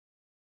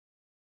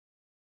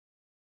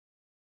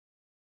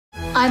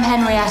I'm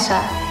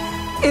Henrietta.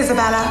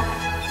 Isabella.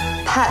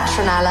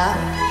 Petronella.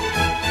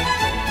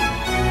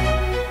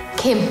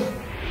 Kim.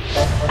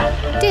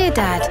 Dear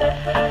Dad,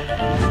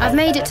 I've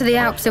made it to the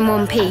Alps in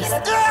one piece.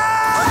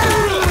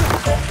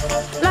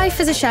 Life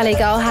as a chalet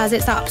girl has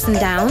its ups and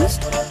downs.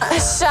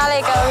 A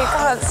chalet girl who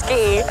can't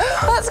ski.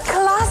 That's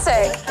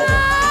classic.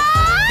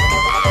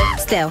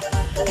 Still,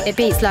 it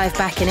beats life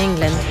back in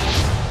England.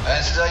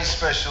 And today's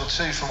special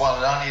 2 for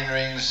 1 onion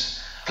rings.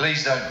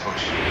 Please don't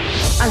push.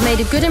 I've made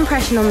a good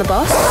impression on the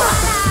boss.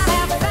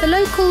 The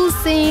locals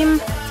seem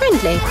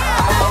friendly.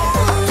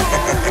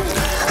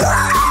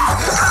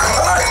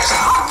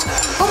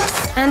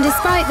 And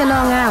despite the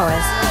long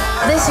hours,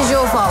 This is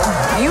your fault.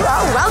 You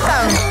are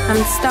welcome.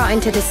 I'm starting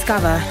to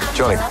discover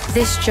Johnny.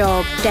 this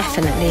job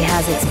definitely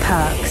has its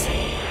perks.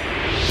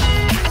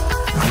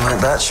 Like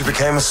that, she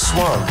became a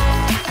swan.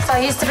 So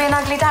I used to be an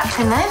ugly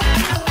duckling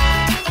then?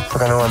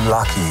 Look, I know I'm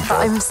lucky, but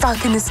I'm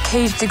stuck in this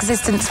caged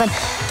existence when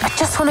I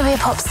just want to be a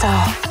pop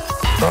star.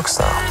 rock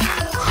star.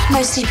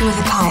 No sleeping with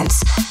the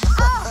clients.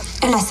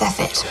 Unless they're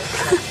fit.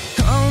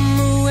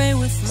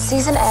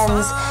 Season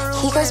ends,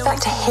 he goes back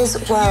to his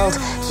world,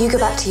 you go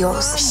back to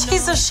yours.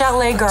 She's a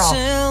chalet girl.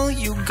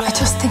 I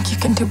just think you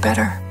can do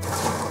better.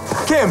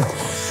 Kim!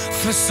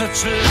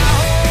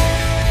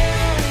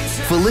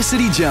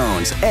 Felicity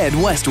Jones, Ed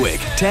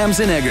Westwick,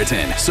 Tamsin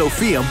Egerton,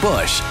 Sophia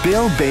Bush,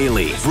 Bill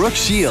Bailey, Brooke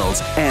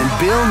Shields, and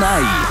Bill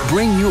Nighy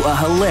bring you a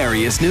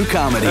hilarious new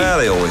comedy. Yeah,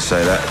 they always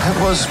say that.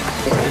 That was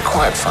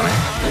quite funny.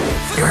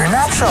 You're a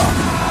natural.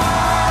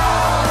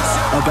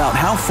 About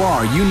how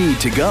far you need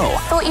to go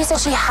Thought you said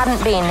she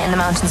hadn't been in the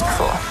mountains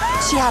before.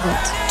 She hadn't.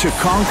 to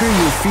conquer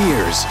your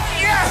fears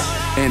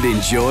and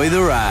enjoy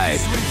the ride.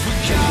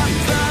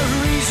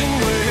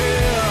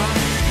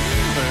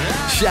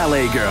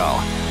 Chalet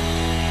Girl.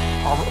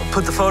 I'll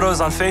put the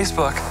photos on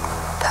Facebook.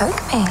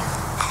 Poke me.